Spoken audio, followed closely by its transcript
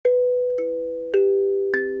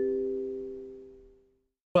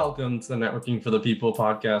Welcome to the Networking for the People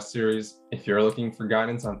podcast series. If you're looking for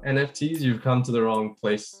guidance on NFTs, you've come to the wrong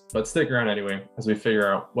place, but stick around anyway as we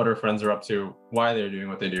figure out what our friends are up to, why they're doing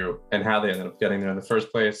what they do, and how they ended up getting there in the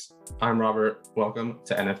first place. I'm Robert. Welcome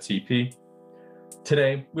to NFTP.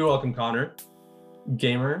 Today, we welcome Connor,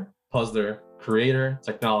 gamer, puzzler, creator,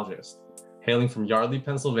 technologist. Hailing from Yardley,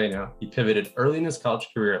 Pennsylvania, he pivoted early in his college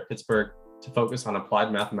career at Pittsburgh to focus on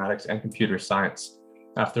applied mathematics and computer science.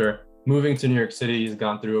 After moving to New York City, he's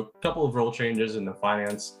gone through a couple of role changes in the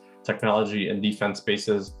finance, technology, and defense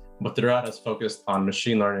spaces, but throughout has focused on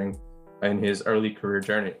machine learning in his early career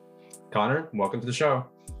journey. Connor, welcome to the show.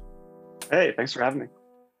 Hey, thanks for having me.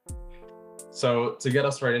 So to get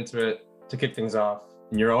us right into it, to kick things off,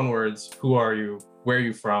 in your own words, who are you, where are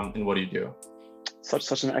you from, and what do you do?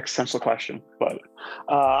 Such an existential question, but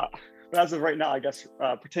as of right now, I guess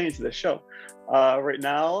pertaining to this show, right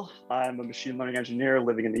now I'm a machine learning engineer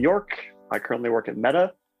living in New York. I currently work at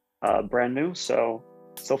Meta, brand new, so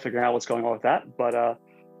still figuring out what's going on with that. But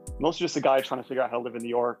mostly just a guy trying to figure out how to live in New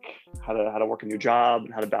York, how to work a new job,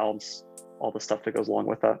 and how to balance all the stuff that goes along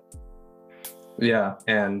with that. Yeah,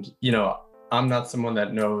 and I'm not someone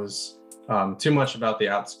that knows too much about the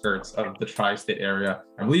outskirts of the tri-state area.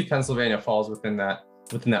 I believe Pennsylvania falls within that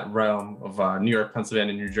realm of New York,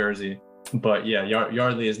 Pennsylvania, New Jersey. But yeah,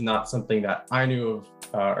 Yardley is not something that I knew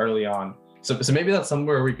of early on. So maybe that's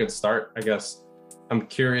somewhere we could start, I guess. I'm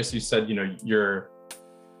curious, you said, you're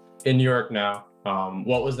in New York now.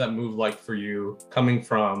 What was that move like for you coming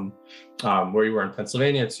from where you were in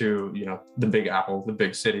Pennsylvania to, the Big Apple, the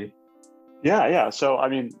big city? Yeah. So, I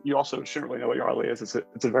mean, you also shouldn't really know what Yardley is. It's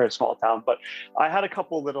a very small town, but I had a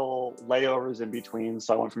couple little layovers in between.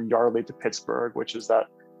 So I went from Yardley to Pittsburgh, which is that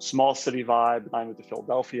small city vibe. And I moved to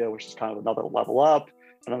Philadelphia, which is kind of another level up.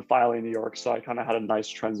 And then finally New York. So I kind of had a nice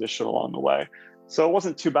transition along the way. So it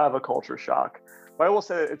wasn't too bad of a culture shock. But I will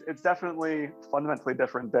say it's definitely fundamentally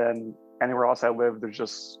different than anywhere else I lived. There's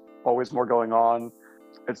just always more going on.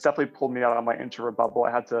 It's definitely pulled me out of my introvert bubble.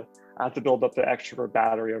 I had to build up the extrovert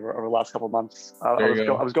battery over the last couple of months. I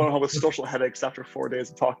was going home with social headaches after 4 days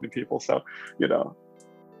of talking to people. So,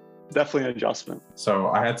 definitely an adjustment. So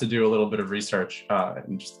I had to do a little bit of research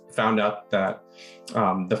and just found out that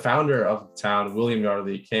the founder of the town, William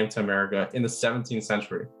Yardley, came to America in the 17th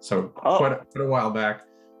century. So quite a while back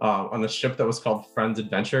on a ship that was called Friend's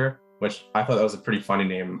Adventure, which I thought that was a pretty funny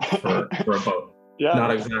name for a boat. Yeah.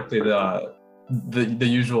 Not exactly the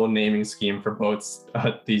usual naming scheme for boats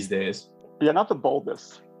these days. Yeah, not the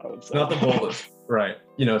boldest, I would say. Not the boldest, right.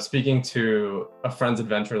 Speaking to a friend's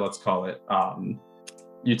adventure, let's call it,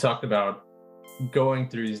 you talked about going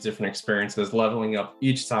through these different experiences, leveling up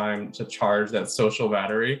each time to charge that social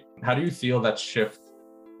battery. How do you feel that shift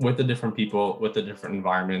with the different people, with the different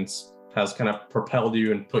environments has kind of propelled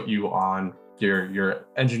you and put you on your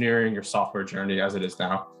engineering, your software journey as it is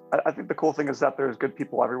now? I think the cool thing is that there's good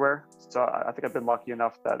people everywhere. So I think I've been lucky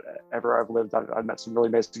enough that everywhere I've lived, I've met some really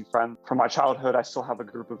amazing friends. From my childhood, I still have a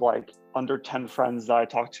group of under 10 friends that I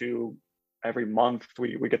talk to every month.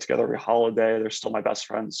 We get together every holiday. They're still my best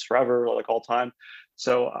friends forever, all time.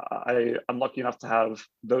 So I'm lucky enough to have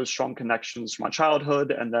those strong connections from my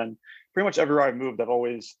childhood. And then pretty much everywhere I've moved, I've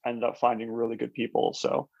always ended up finding really good people.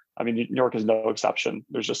 So, I mean, New York is no exception.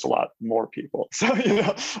 There's just a lot more people.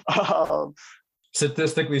 So,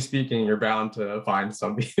 statistically speaking, you're bound to find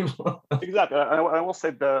some people. Exactly. I will say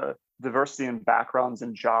the diversity in backgrounds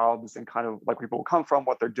and jobs and kind of people will come from,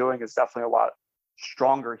 what they're doing is definitely a lot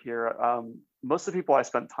stronger here. Most of the people I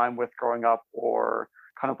spent time with growing up or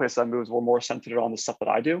kind of places I moved were more centered on the stuff that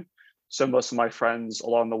I do. So most of my friends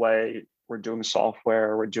along the way were doing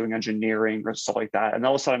software, were doing engineering or stuff like that. And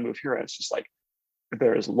all of a sudden I moved here and it's just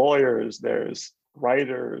there's lawyers, there's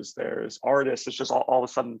writers, there's artists. It's just all of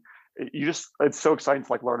a sudden, it's so exciting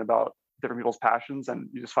to learn about different people's passions, and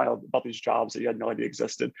you just find out about these jobs that you had no idea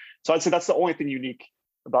existed. So I'd say that's the only thing unique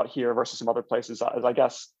about here versus some other places, is I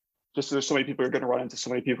guess just there's so many people, you're going to run into so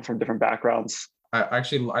many people from different backgrounds. I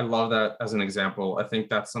love that as an example. I think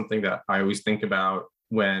that's something that I always think about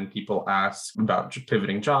when people ask about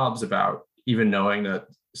pivoting jobs, about even knowing that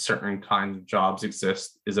certain kinds of jobs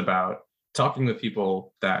exist, is about talking with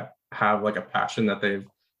people that have a passion that they've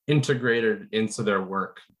integrated into their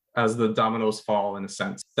work. As the dominoes fall, in a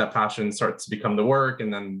sense, that passion starts to become the work,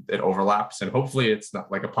 and then it overlaps. And hopefully it's not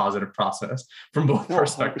a positive process from both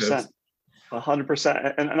perspectives.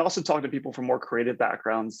 100%. And also talking to people from more creative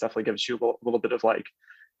backgrounds definitely gives you a little bit of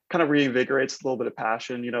kind of reinvigorates a little bit of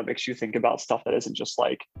passion, makes you think about stuff that isn't just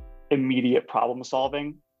immediate problem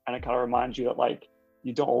solving. And it kind of reminds you that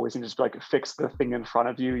you don't always need to just fix the thing in front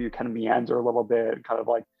of you. You kind of meander a little bit and kind of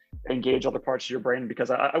engage other parts of your brain.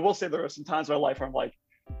 Because I will say there are some times in my life where I'm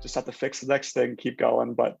just have to fix the next thing, keep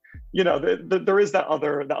going. But there is that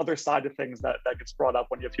other side of things that gets brought up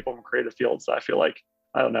when you have people from creative fields. I feel like,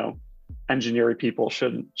 I don't know, engineering people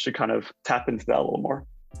should kind of tap into that a little more.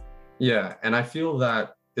 Yeah, and I feel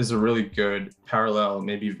that is a really good parallel,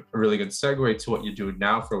 maybe a really good segue to what you do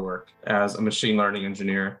now for work as a machine learning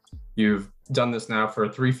engineer. You've done this now for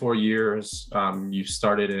 3-4 years. You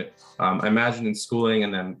started it, I imagine, in schooling,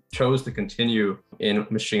 and then chose to continue in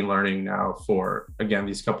machine learning now for, again,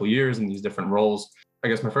 these couple of years in these different roles. I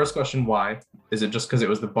guess my first question, why? Is it just because it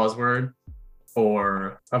was the buzzword,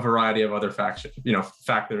 or a variety of other factors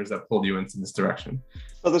that pulled you into this direction?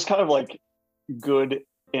 So there's kind of like good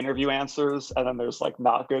interview answers, and then there's like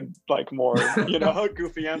not good, like more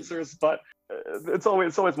goofy answers, but it's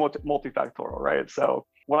always multifactorial, right? So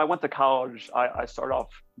when I went to college, I started off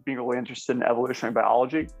being really interested in evolutionary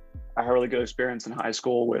biology. I had a really good experience in high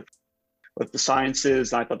school with the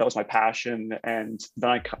sciences, and I thought that was my passion. And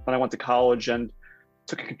then I went to college and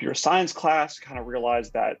took a computer science class, kind of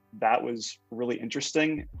realized that was really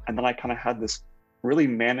interesting. And then I kind of had this really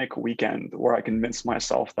manic weekend where I convinced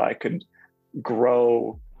myself that I could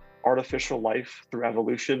grow artificial life through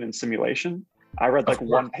evolution and simulation. I read like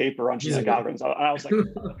one paper on genetic algorithms, and I was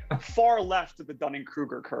like far left of the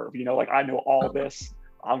Dunning-Kruger curve. Like, I know all this.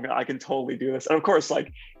 I can totally do this. And of course,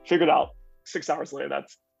 like, figured out 6 hours later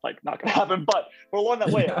that's like not gonna happen. But along that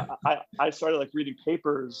way, I started like reading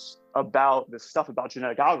papers about this stuff about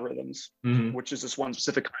genetic algorithms, which is this one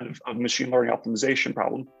specific kind of machine learning optimization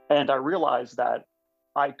problem. And I realized that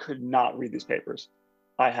I could not read these papers.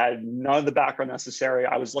 I had none of the background necessary.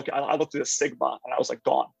 I looked at a Sigma and I was like,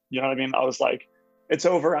 gone. You know what I mean? I was like, it's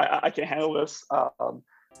over. I can't handle this.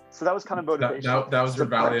 So that was kind of motivation. That was your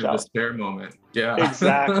valley of despair moment. Yeah.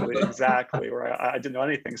 Exactly. Where I didn't know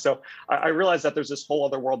anything. So I realized that there's this whole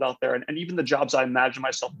other world out there. And even the jobs I imagine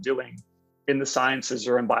myself doing in the sciences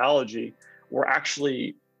or in biology were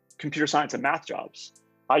actually computer science and math jobs.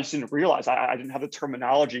 I just didn't realize. I didn't have the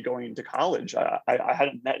terminology going into college. I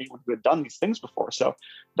hadn't met anyone who had done these things before. So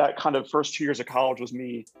that kind of first 2 years of college was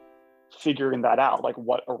me figuring that out, like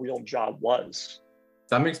what a real job was.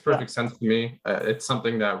 That makes perfect sense to me. It's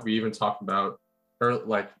something that we even talked about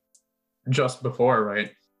just before,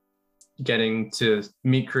 right? Getting to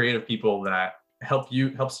meet creative people that helps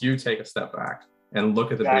you take a step back and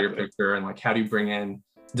look at the bigger picture, and like, how do you bring in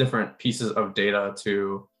different pieces of data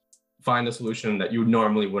to find a solution that you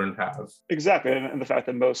normally wouldn't have. Exactly. And the fact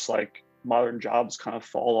that most like modern jobs kind of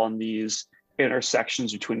fall on these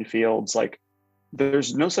intersections between fields, like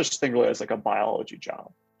there's no such thing really as like a biology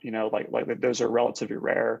job, like those are relatively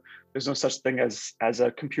rare. There's no such thing as a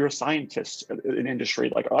computer scientist in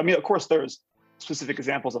industry. Like, I mean, of course there's specific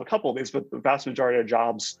examples of a couple of these, but the vast majority of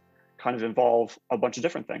jobs kind of involve a bunch of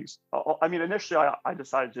different things. I mean, initially I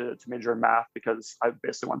decided to major in math because I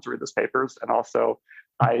basically wanted to read those papers. And also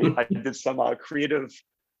I did some creative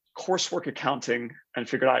coursework accounting and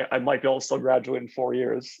figured I might be able to still graduate in 4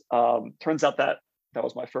 years. Turns out that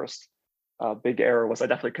was my first big error. Was I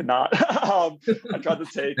definitely could not. I tried to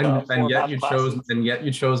take and yet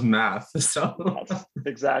you chose math. So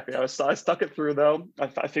exactly. I stuck it through though.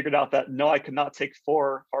 I figured out that no, I could not take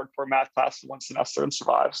 4 hardcore math classes one semester and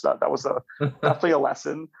survive. So that was definitely a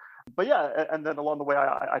lesson. But yeah, and then along the way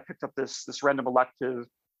I picked up this random elective.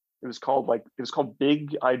 It was called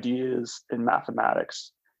Big Ideas in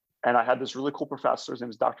Mathematics. And I had this really cool professor. His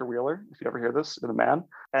name is Dr. Wheeler, if you ever hear this, the man.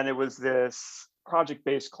 And it was this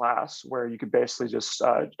project-based class where you could basically just,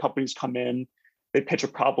 companies come in, they pitch a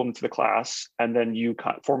problem to the class, and then you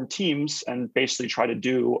form teams and basically try to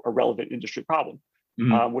do a relevant industry problem,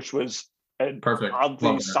 which was a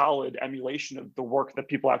oddly solid emulation of the work that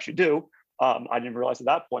people actually do. I didn't realize at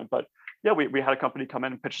that point, but yeah, we had a company come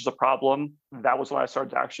in and pitch us a problem. That was when I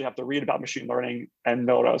started to actually have to read about machine learning and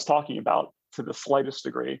know what I was talking about to the slightest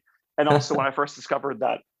degree. And also when I first discovered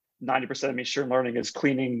that 90% of machine learning is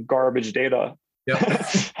cleaning garbage data. Yep.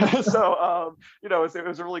 So, it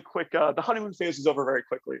was a really quick, the honeymoon phase was over very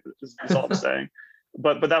quickly, is all I'm saying.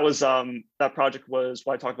 But that was, that project was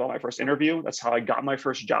what I talked about in my first interview. That's how I got my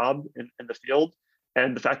first job in the field.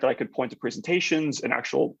 And the fact that I could point to presentations and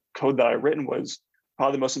actual code that I'd written was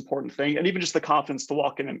probably the most important thing. And even just the confidence to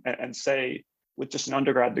walk in and say with just an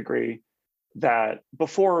undergrad degree that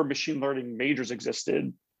before machine learning majors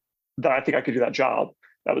existed, that I think I could do that job.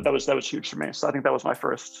 That was huge for me. So I think that was my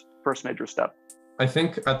first major step. I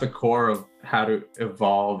think at the core of how to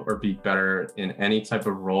evolve or be better in any type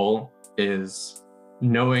of role is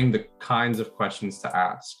knowing the kinds of questions to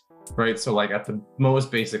ask, right? So like at the most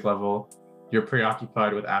basic level, you're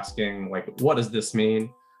preoccupied with asking like, what does this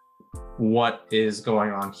mean? What is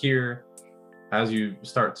going on here? as you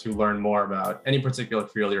start to learn more about any particular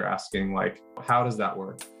field, you're asking like, how does that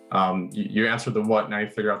work? You answered the what, now you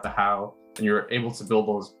figure out the how, and you're able to build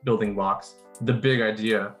those building blocks. The big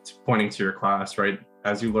idea, pointing to your class, right?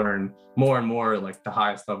 As you learn more and more, like the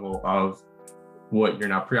highest level of what you're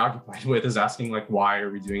now preoccupied with is asking like, why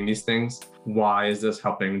are we doing these things? Why is this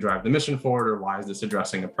helping drive the mission forward? Or why is this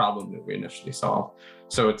addressing a problem that we initially solved?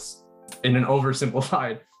 So it's, in an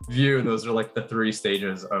oversimplified view, those are like the three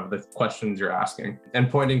stages of the questions you're asking. And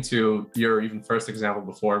pointing to your even first example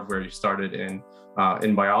before where you started in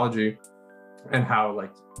biology, and how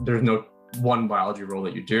like there's no one biology role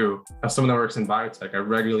that you do. As someone that works in biotech, I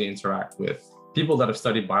regularly interact with people that have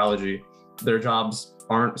studied biology. Their jobs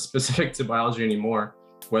aren't specific to biology anymore.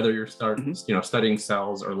 Whether you're studying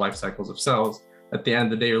cells or life cycles of cells, at the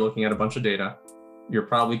end of the day, you're looking at a bunch of data. You're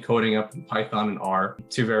probably coding up in Python and R,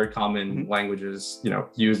 two very common languages,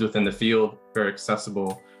 used within the field, very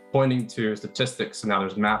accessible, pointing to statistics. So now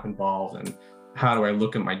there's math involved, and how do I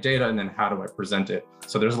look at my data, and then how do I present it?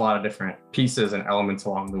 So there's a lot of different pieces and elements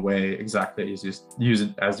along the way, exactly as you use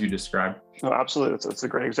it as you described. Oh, absolutely. It's a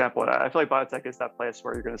great example. And I feel like biotech is that place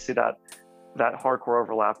where you're going to see that hardcore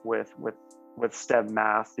overlap with STEM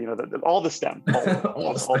math, all the STEM,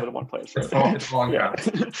 all of it in one place. Right? It's all yeah.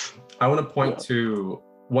 I want to point to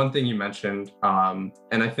one thing you mentioned,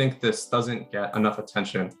 and I think this doesn't get enough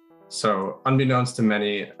attention. So unbeknownst to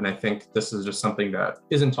many, and I think this is just something that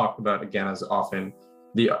isn't talked about again as often,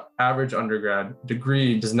 the average undergrad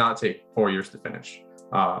degree does not take 4 years to finish.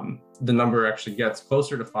 The number actually gets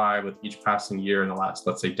closer to 5 with each passing year in the last,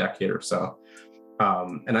 let's say, decade or so.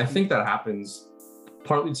 And I think that happens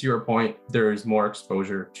partly to your point. There's more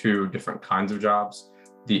exposure to different kinds of jobs.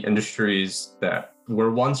 The industries that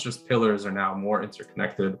were once just pillars are now more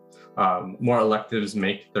interconnected. More electives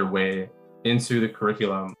make their way into the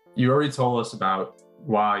curriculum. You already told us about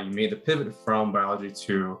why you made the pivot from biology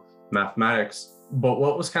to mathematics, but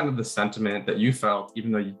what was kind of the sentiment that you felt,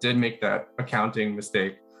 even though you did make that accounting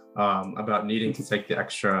mistake, about needing to take the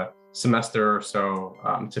extra semester or so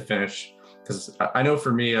to finish? Because I know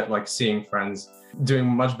for me, like seeing friends doing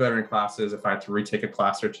much better in classes, if I had to retake a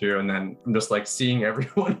class or two, and then I'm just like seeing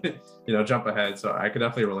everyone, jump ahead. So I could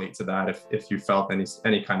definitely relate to that if you felt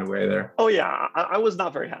any kind of way there. Oh yeah, I was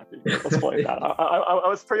not very happy. Let's play that. I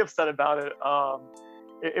was pretty upset about it.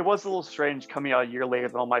 It was a little strange coming out a year later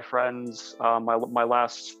than all my friends. My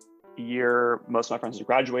last year, most of my friends had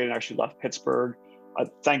graduated and actually left Pittsburgh.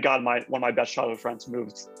 Thank God one of my best childhood friends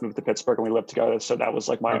moved to Pittsburgh, and we lived together. So that was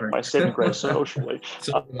like my saving grace socially.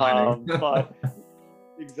 But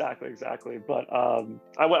exactly. But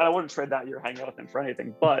I wouldn't trade that year hanging out with him for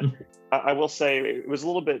anything. But I will say it was a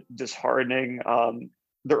little bit disheartening.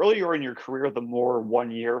 The earlier you're in your career, the more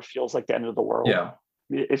 1 year feels like the end of the world. Yeah.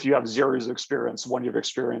 If you have 0 years of experience, 1 year of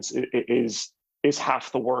experience is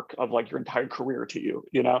half the work of like your entire career to you.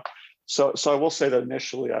 So I will say that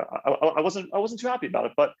initially I wasn't too happy about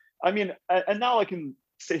it, but I mean, and now I can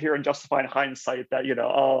sit here and justify in hindsight that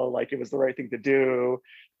like it was the right thing to do.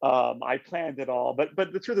 I planned it all, but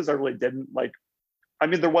the truth is I really didn't. Like, I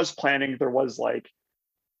mean, there was planning. There was like,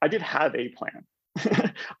 I did have a plan.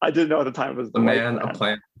 I didn't know at the time it was the right plan. A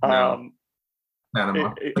plan.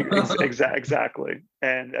 No. Exactly,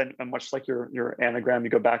 and much like your anagram, you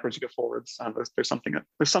go backwards, you go forwards. There's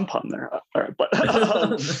some pun there. All right,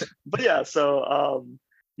 but yeah. So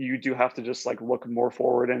you do have to just like look more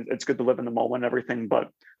forward, and it's good to live in the moment and everything. But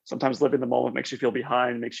sometimes living in the moment makes you feel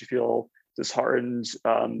behind, makes you feel disheartened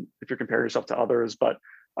if you're comparing yourself to others. But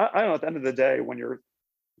I don't know. At the end of the day, when you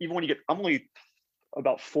get, I'm only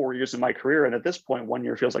about 4 years in my career, and at this point, 1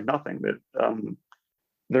 year feels like nothing. That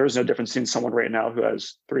there is no difference between someone right now who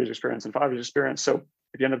has 3 years experience and 5 years experience. So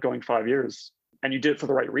if you end up going 5 years and you did it for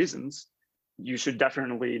the right reasons, you should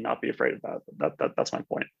definitely not be afraid of that. That's my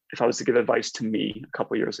point. If I was to give advice to me a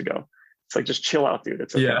couple of years ago, it's like, just chill out, dude.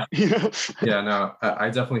 It's okay. Yeah. Yeah, no, I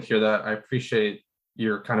definitely hear that. I appreciate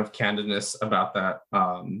your kind of candidness about that,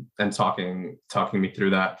 and talking me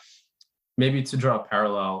through that. Maybe to draw a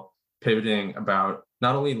parallel, pivoting about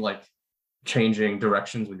not only like changing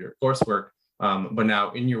directions with your coursework, but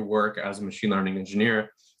now in your work as a machine learning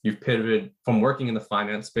engineer, you've pivoted from working in the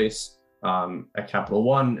finance space at Capital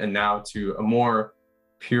One, and now to a more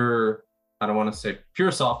pure, I don't want to say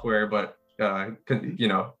pure software, but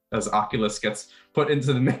as Oculus gets put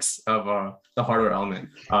into the mix of the hardware element,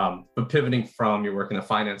 but pivoting from your work in the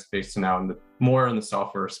finance space to now more in the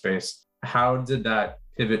software space. How did that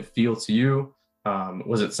pivot feel to you?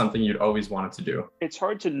 Was it something you'd always wanted to do? It's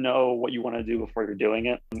hard to know what you want to do before you're doing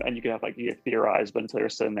it. And you can have you theorize, but until you're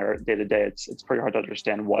sitting there day to day, it's pretty hard to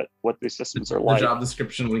understand what these systems are The like. job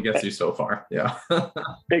description only gets you so far. Yeah.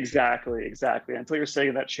 Exactly. Until you're sitting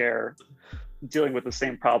in that chair dealing with the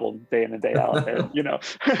same problem day in and day out. And,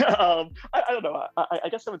 I don't know. I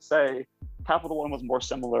guess I would say Capital One was more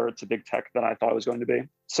similar to big tech than I thought it was going to be.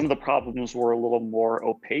 Some of the problems were a little more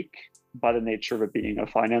opaque by the nature of it being a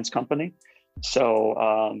finance company.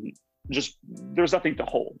 So just there's nothing to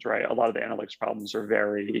hold, right? A lot of the analytics problems are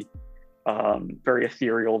very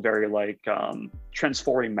ethereal, very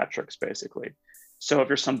transforming metrics, basically. So if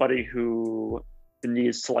you're somebody who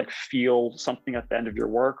needs to feel something at the end of your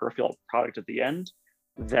work or feel a product at the end,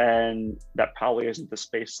 then that probably isn't the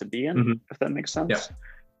space to be in, if that makes sense.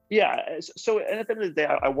 Yeah. So at the end of the day,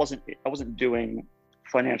 I wasn't doing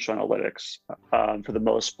financial analytics for the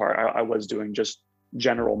most part. I was doing just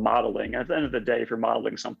general modeling. At the end of the day, if you're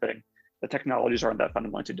modeling something, the technologies aren't that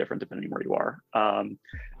fundamentally different depending where you are.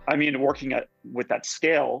 Working with that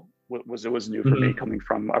scale was new for me.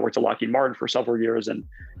 I worked at Lockheed Martin for several years, and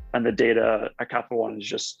the data at Capital One is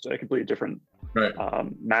just a completely different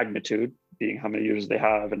magnitude, being how many users they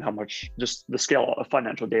have and how much just the scale of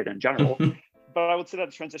financial data in general. But I would say that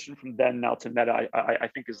the transition from then now to Meta, I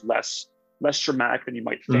think is less dramatic than you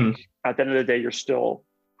might think. At the end of the day, you're still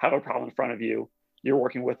have a problem in front of you. You're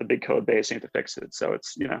working with a big code base and you have to fix it. So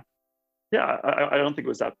it's, I don't think it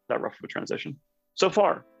was that rough of a transition so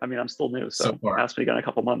far. I'm still new. So ask me again in a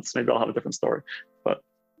couple months, maybe I'll have a different story. But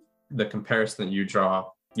the comparison that you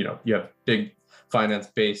draw, you have big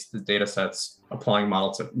finance-based data sets, applying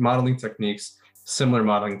modeling techniques. Similar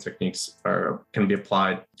modeling techniques can be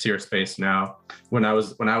applied to your space now. When I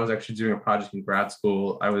was actually doing a project in grad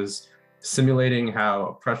school, I was simulating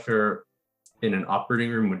how pressure in an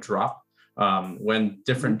operating room would drop when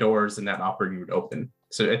different doors in that operating room would open.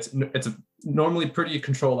 So it's a normally pretty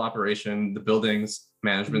controlled operation. The building's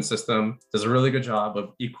management system does a really good job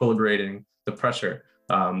of equilibrating the pressure.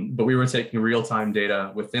 But we were taking real-time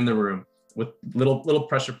data within the room with little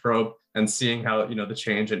pressure probe and seeing how the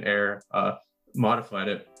change in air modified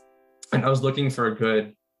it. And I was looking for a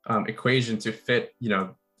good equation to fit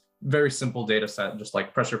very simple data set, just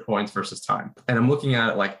like pressure points versus time. And I'm looking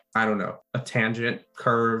at it I don't know, a tangent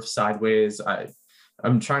curve sideways.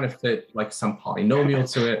 I'm trying to fit some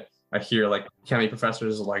polynomial to it. I hear chemistry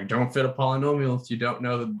professors don't fit a polynomial if you don't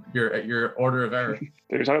know your order of error.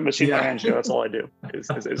 You're talking machine learning. That's all I do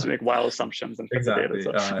is make wild assumptions and fit the data.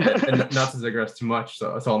 So. And not to digress too much,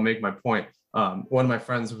 so I'll make my point. One of my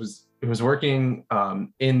friends was working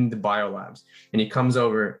in the biolabs, and he comes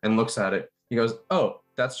over and looks at it. He goes, "Oh,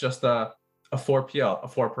 that's just a 4PL, a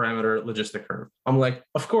 4-parameter logistic curve." I'm like,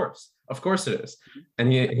 Of course it is.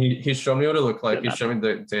 And he showed me what it looked like. He showed me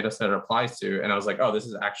the data set it applies to. And I was like, oh, this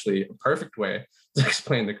is actually a perfect way to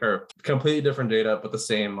explain the curve. Completely different data, but the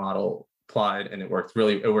same model applied, and it worked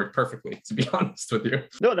perfectly, to be honest with you.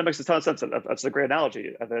 No, that makes a ton of sense. That's a great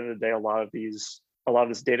analogy. At the end of the day, a lot of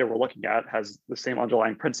this data we're looking at has the same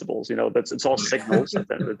underlying principles. It's all signals at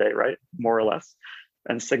the end of the day, right? More or less.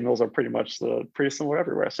 And signals are pretty similar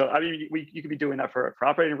everywhere. So you could be doing that for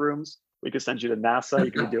operating rooms. We could send you to NASA.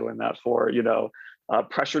 You could be doing that for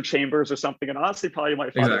pressure chambers or something. And honestly, probably you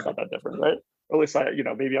might find it's not that different, right? Or at least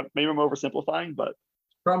maybe I'm oversimplifying, but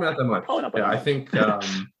probably not that much. I think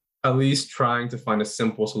at least trying to find a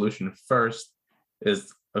simple solution first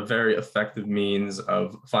is a very effective means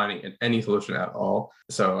of finding any solution at all.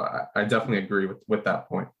 So I definitely agree with that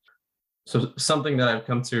point. So something that I've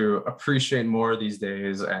come to appreciate more these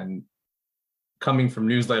days, and coming from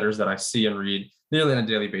newsletters that I see and read nearly on a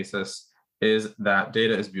daily basis, is that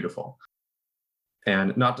data is beautiful.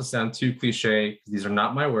 And not to sound too cliche, these are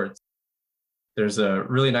not my words. There's a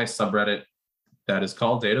really nice subreddit that is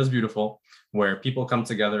called Data is Beautiful, where people come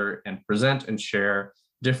together and present and share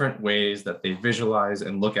different ways that they visualize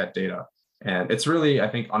and look at data. And it's really, I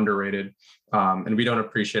think, underrated, and we don't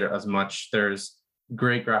appreciate it as much. There's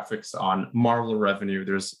great graphics on Marvel revenue.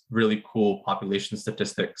 There's really cool population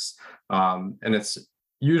statistics. And it's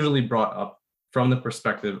usually brought up from the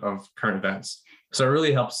perspective of current events. So it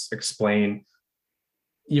really helps explain,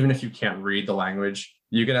 even if you can't read the language,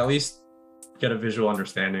 you can at least get a visual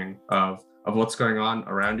understanding of what's going on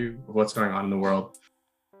around you, of what's going on in the world.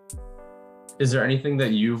 Is there anything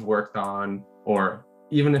that you've worked on, or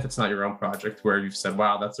even if it's not your own project, where you've said,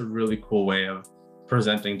 wow, that's a really cool way of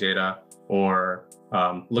presenting data or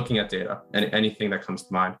looking at data, and anything that comes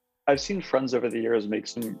to mind? I've seen friends over the years make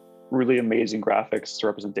some really amazing graphics to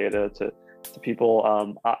represent data to people.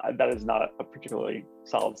 That is not a particularly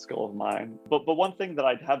solid skill of mine. But one thing that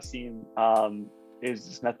I have seen is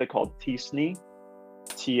this method called T-SNE.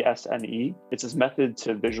 TSNE. It's this method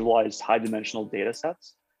to visualize high dimensional data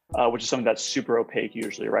sets, which is something that's super opaque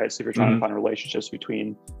usually, right? So if you're trying to find relationships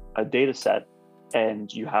between a data set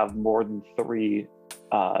and you have more than 3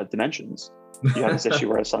 dimensions, you have this issue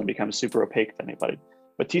where something becomes super opaque to anybody.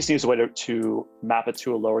 But TSNE is a way to map it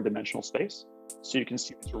to a lower dimensional space. So you can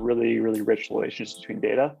see these really, really rich relationships between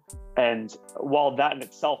data. And while that in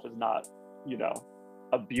itself is not,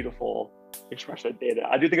 a beautiful expression of data,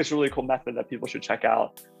 I do think it's a really cool method that people should check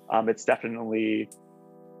out. It's definitely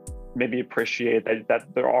maybe appreciate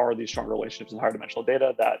that there are these strong relationships in higher dimensional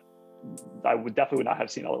data that I would definitely not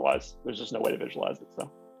have seen otherwise. There's just no way to visualize it.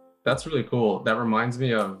 So that's really cool. That reminds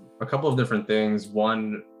me of a couple of different things.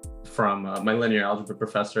 One from my linear algebra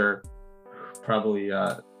professor, probably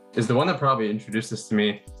is the one that probably introduced this to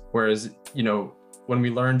me. Whereas, when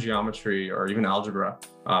we learn geometry or even algebra,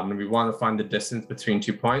 and we want to find the distance between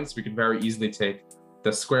 2 points, we could very easily take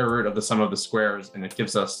the square root of the sum of the squares and it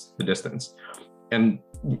gives us the distance. And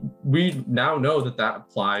we now know that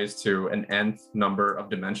applies to an nth number of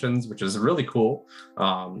dimensions, which is really cool.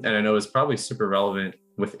 And I know is probably super relevant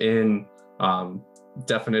within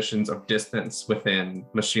definitions of distance within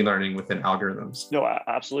machine learning, within algorithms. No,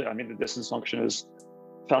 absolutely. I mean, the distance function is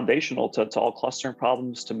foundational to all clustering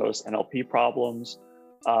problems, to most NLP problems.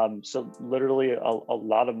 So literally a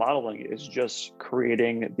lot of modeling is just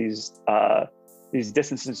creating these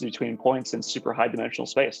distances between points in super high dimensional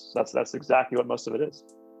space. So that's exactly what most of it is.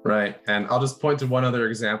 Right. And I'll just point to one other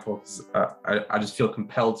example because I just feel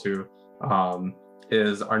compelled to,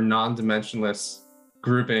 is our non-dimensionless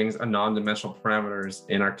groupings and non-dimensional parameters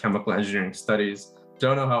in our chemical engineering studies.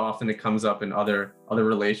 Don't know how often it comes up in other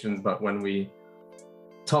relations, but when we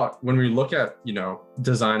look at,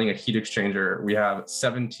 designing a heat exchanger, we have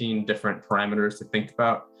 17 different parameters to think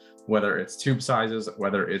about, whether it's tube sizes,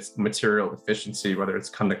 whether it's material efficiency, whether it's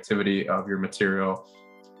conductivity of your material.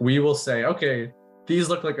 We will say, okay, these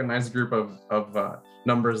look like a nice group of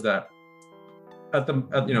numbers that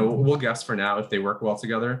we'll guess for now if they work well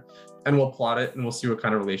together, and we'll plot it and we'll see what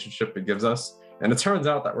kind of relationship it gives us. And it turns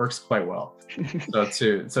out that works quite well.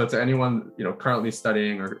 So to anyone, currently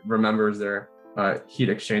studying or remembers their heat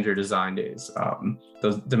exchanger design days,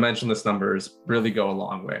 those dimensionless numbers really go a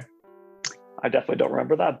long way. I definitely don't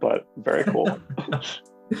remember that, but very cool.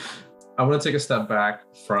 I want to take a step back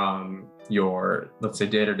from your, let's say,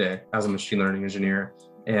 day-to-day as a machine learning engineer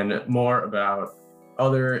and more about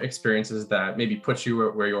other experiences that maybe put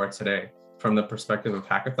you where you are today from the perspective of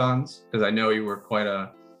hackathons, because I know you were quite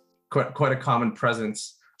a common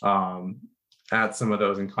presence at some of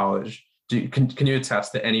those in college. Can you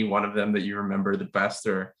attest to any one of them that you remember the best,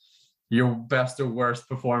 or your best or worst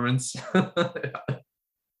performance?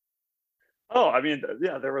 Oh, I mean,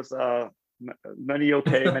 yeah, there was many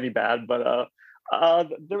okay, many bad, but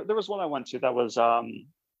there was one I went to that was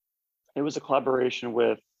it was a collaboration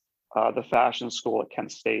with the fashion school at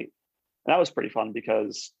Kent State, and that was pretty fun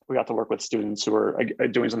because we got to work with students who were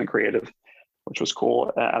doing something creative, which was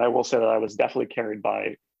cool. And I will say that I was definitely carried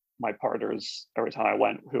by my partners every time I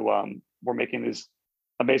went, who were making these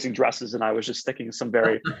amazing dresses, and I was just sticking some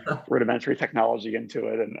very rudimentary technology into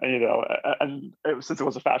it. And since it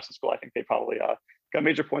was a fashion school, I think they probably got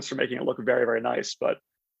major points for making it look very, very nice. But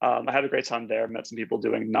I had a great time there. Met some people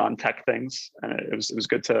doing non-tech things, and it was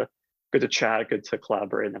good to chat, good to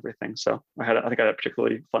collaborate, and everything. So I think I had a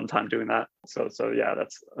particularly fun time doing that. So yeah,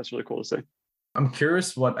 that's really cool to see. I'm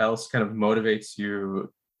curious what else kind of motivates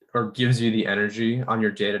you or gives you the energy on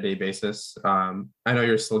your day-to-day basis. I know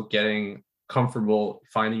you're still getting comfortable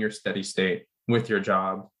finding your steady state with your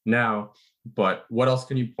job now, but what else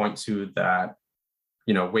can you point to that,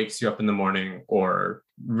 wakes you up in the morning, or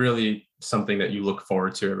really something that you look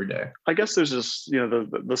forward to every day? I guess there's just,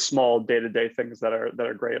 the small day-to-day things that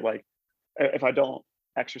are great. Like if I don't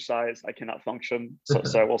exercise, I cannot function.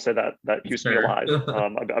 So I will say that keeps me alive.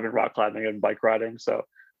 I've been rock climbing and bike riding. So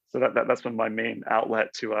that's been my main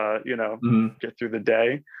outlet to, get through the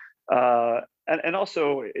day. And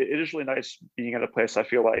also it is really nice being at a place I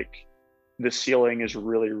feel like the ceiling is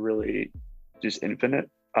really, really just infinite.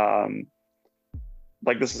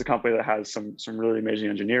 Like this is a company that has some really amazing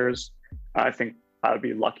engineers. I think I would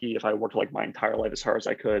be lucky if I worked like my entire life as hard as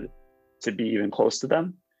I could to be even close to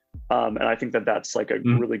them. And I think that's like a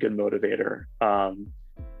really good motivator,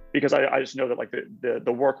 because I just know that like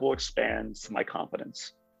the work will expand to my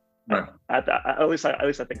confidence. Right. At least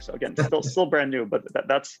I think so. Again, still brand new, but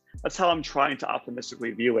that's how I'm trying to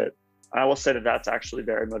optimistically view it. I will say that that's actually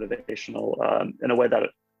very motivational in a way that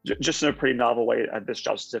just in a pretty novel way at this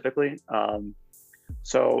job specifically.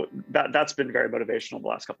 So that's been very motivational the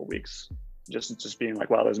last couple of weeks. Just being like,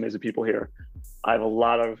 wow, there's amazing people here. I have a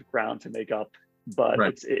lot of ground to make up but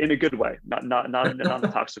Right. it's in a good way, not in a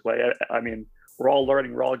toxic way. I mean, we're all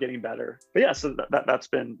learning, we're all getting better. But yeah, so that's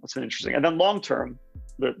been interesting. And then long term,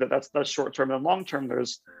 that's short term. And long term,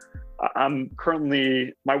 I'm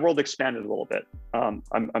currently, my world expanded a little bit.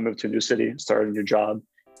 I moved to a new city, started a new job.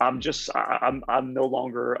 I'm no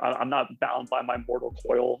longer, I'm not bound by my mortal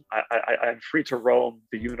coil. I'm free to roam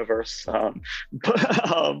the universe.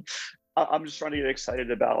 But I'm just trying to get excited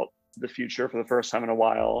about the future for the first time in a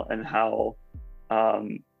while, and how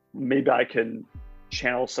maybe I can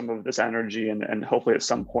channel some of this energy and hopefully at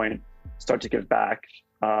some point start to give back.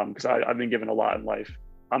 Because I've been given a lot in life.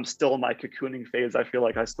 I'm still in my cocooning phase. I feel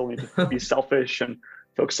like I still need to be selfish and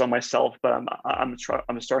focus on myself, but I'm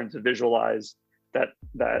starting to visualize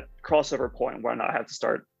that crossover point where I have to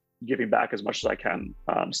start giving back as much as I can.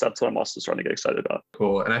 So that's what I'm also starting to get excited about.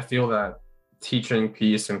 Cool. And I feel that teaching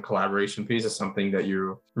piece and collaboration piece is something that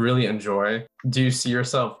you really enjoy. Do you see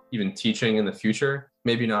yourself even teaching in the future?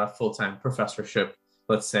 Maybe not a full-time professorship,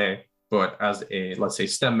 let's say, but as a, let's say,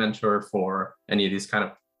 STEM mentor for any of these kind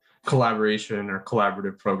of collaboration or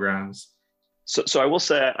collaborative programs? So I will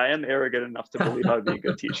say I am arrogant enough to believe I would be a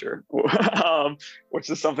good teacher, which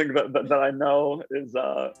is something that I know is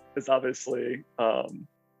obviously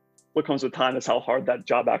what comes with time is how hard that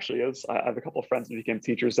job actually is. I have a couple of friends who became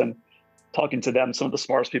teachers, and talking to them, some of the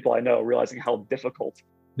smartest people I know, realizing how difficult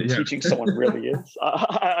teaching someone really is.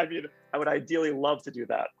 I mean, I would ideally love to do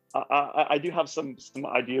that. I do have some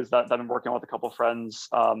ideas that I'm working on with a couple of friends,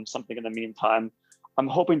 something in the meantime. I'm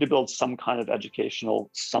hoping to build some kind of educational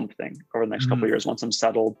something over the next couple of years once I'm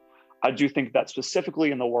settled. I do think that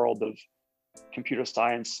specifically in the world of computer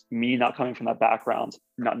science, me not coming from that background,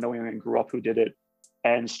 not knowing when I grew up who did it,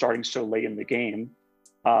 and starting so late in the game,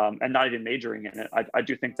 and not even majoring in it, I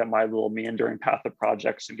do think that my little meandering path of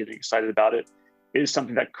projects and getting excited about it is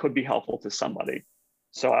something that could be helpful to somebody.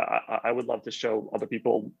 So I would love to show other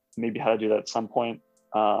people maybe how to do that at some point.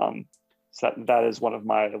 So that is one of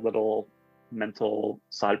my little mental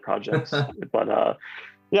side projects. But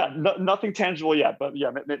nothing tangible yet. But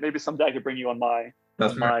yeah, maybe someday I could bring you on my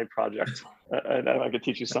project, and I could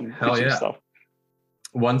teach you some stuff.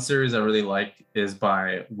 One series I really like is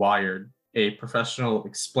by Wired. A professional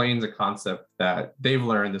explains a concept that they've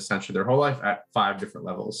learned essentially their whole life at 5 different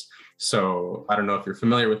levels. So I don't know if you're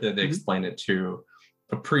familiar with it. They explain it to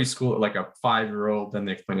a preschool, like a 5-year-old, then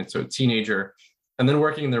they explain it to a teenager, and then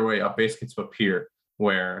working their way up basically to a peer,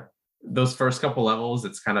 where those first couple levels,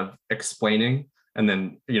 it's kind of explaining, and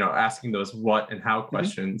then, asking those what and how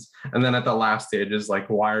questions. And then at the last stage is like,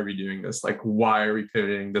 why are we doing this? Like, why are we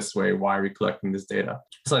pivoting this way? Why are we collecting this data?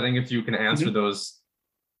 So I think if you can answer those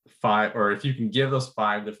 5, or if you can give those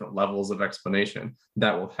 5 different levels of explanation,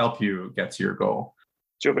 that will help you get to your goal.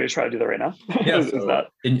 Do you want me to try to do that right now? Yeah. So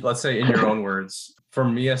let's say in your own words, for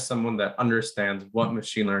me as someone that understands what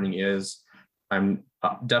machine learning is, I'm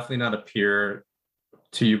definitely not a peer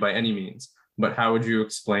to you by any means, but how would you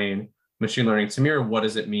explain machine learning to me, or what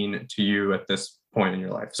does it mean to you at this point in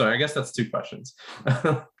your life? So I guess that's 2 questions.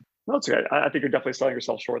 No, it's okay. I think you're definitely selling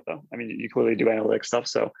yourself short, though. I mean, you clearly do analytics stuff.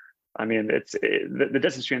 So, I mean, the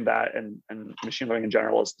distance between that and machine learning in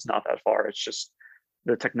general is not that far. It's just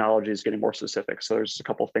the technology is getting more specific. So there's a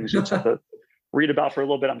couple of things you just have to read about for a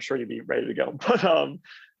little bit. I'm sure you'd be ready to go.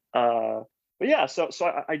 But yeah, so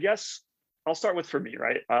I guess I'll start with for me,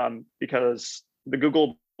 right? Because the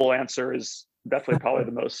Google answer is definitely probably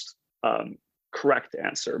the most correct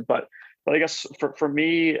answer. But I guess for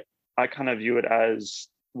me, I kind of view it as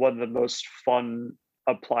one of the most fun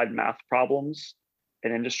applied math problems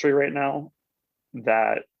in industry right now,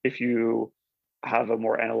 that if you have a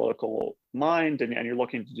more analytical mind and you're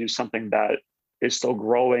looking to do something that is still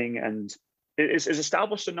growing and is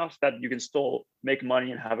established enough that you can still make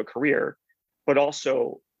money and have a career, but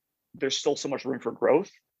also there's still so much room for growth,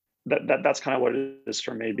 that's kind of what it is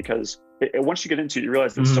for me. Because once you get into it, you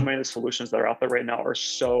realize that so many of the solutions that are out there right now are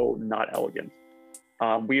so not elegant.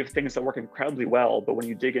 We have things that work incredibly well, but when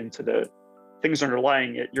you dig into the things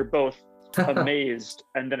underlying it, you're both amazed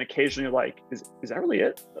and then occasionally like, is that really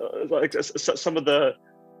it? Like some of the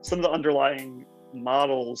underlying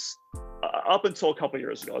models up until a couple of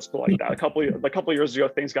years ago, let's put it like that. A couple of years ago,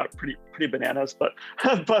 things got pretty bananas, but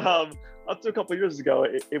up to a couple of years ago,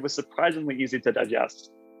 it was surprisingly easy to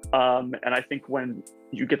digest. And I think when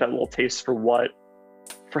you get that little taste for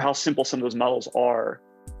how simple some of those models are,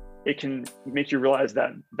 it can make you realize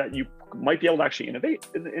that you might be able to actually innovate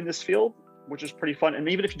in this field, which is pretty fun. And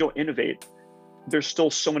even if you don't innovate, there's still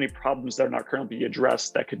so many problems that are not currently being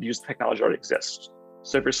addressed that could use the technology that already exists.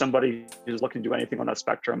 So for somebody who's looking to do anything on that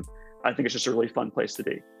spectrum, I think it's just a really fun place to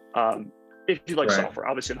be. If you like software,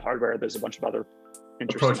 obviously in hardware, there's a bunch of other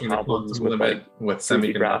interesting approaching the problems quantum with limit like with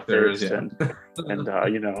 3D semiconductors. graphics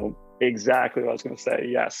and exactly what I was going to say.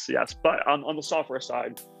 Yes. But on the software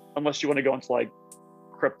side, unless you want to go into like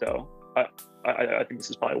crypto, I think this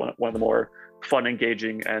is probably one of the more fun,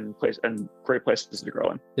 engaging, and great places to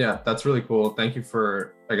grow in. Yeah, that's really cool. Thank you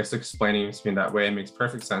for, I guess, explaining it to me that way. It makes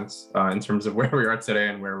perfect sense in terms of where we are today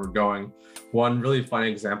and where we're going. One really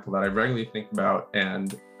funny example that I regularly think about,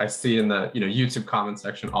 and I see in the YouTube comment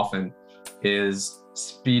section often, is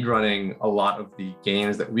speedrunning a lot of the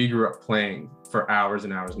games that we grew up playing for hours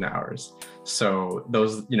and hours and hours. So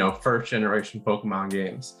those, first generation Pokemon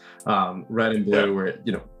games, Red and Blue, where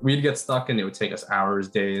we'd get stuck and it would take us hours,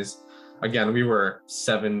 days. Again, we were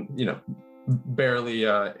 7, barely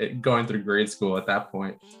going through grade school at that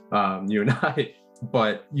point, you and I.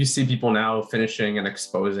 But you see people now finishing and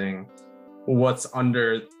exposing what's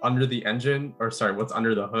under the engine, or sorry, what's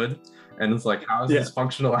under the hood, and it's like, how is this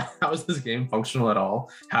functional? How is this game functional at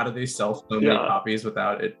all? How do they sell so many copies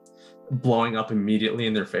without it blowing up immediately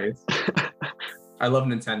in their face? I love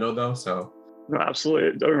Nintendo though, so. No,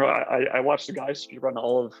 absolutely. I watched the guys speedrun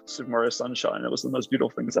all of Super Mario Sunshine. It was the most beautiful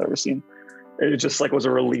things I've ever seen. It just like was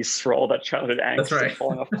a release for all that childhood angst. That's right. And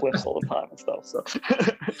falling off cliffs all the time and stuff. So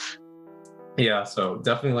yeah, so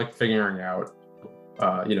definitely like figuring out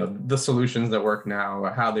the solutions that work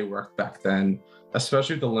now, how they worked back then,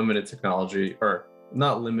 especially with the limited technology, or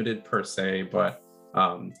not limited per se, but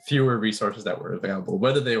fewer resources that were available,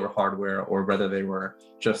 whether they were hardware or whether they were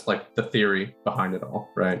just like the theory behind it all,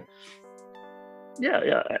 right?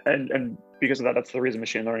 Yeah, and because of that, that's the reason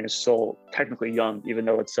machine learning is still technically young, even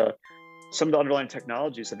though it's some of the underlying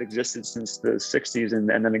technologies have existed since the 60s and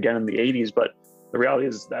then again in the 80s. But the reality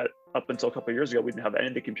is that up until a couple of years ago, we didn't have any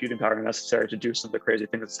of the computing power necessary to do some of the crazy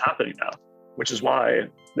things that's happening now, which is why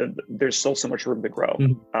there's still so much room to grow.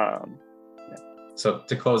 Mm-hmm. So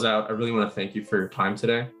to close out, I really want to thank you for your time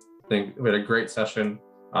today. I think we had a great session.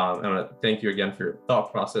 I want to thank you again for your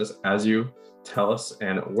thought process as you tell us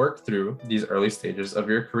and work through these early stages of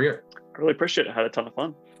your career. I really appreciate it. I had a ton of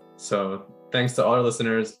fun. So thanks to all our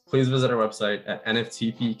listeners. Please visit our website at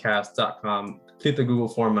nftpcast.com. Complete the Google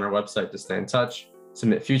form on our website to stay in touch.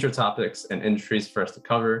 Submit future topics and industries for us to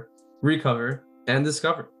cover, recover, and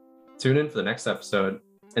discover. Tune in for the next episode,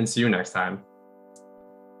 and see you next time.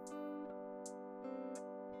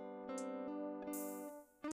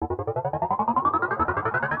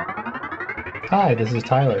 Hi, this is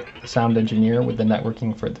Tyler, the sound engineer with the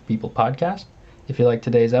Networking for the People podcast. If you like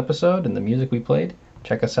today's episode and the music we played,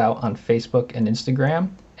 check us out on Facebook and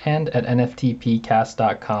Instagram and at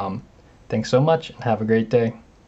nftpcast.com. Thanks so much and have a great day.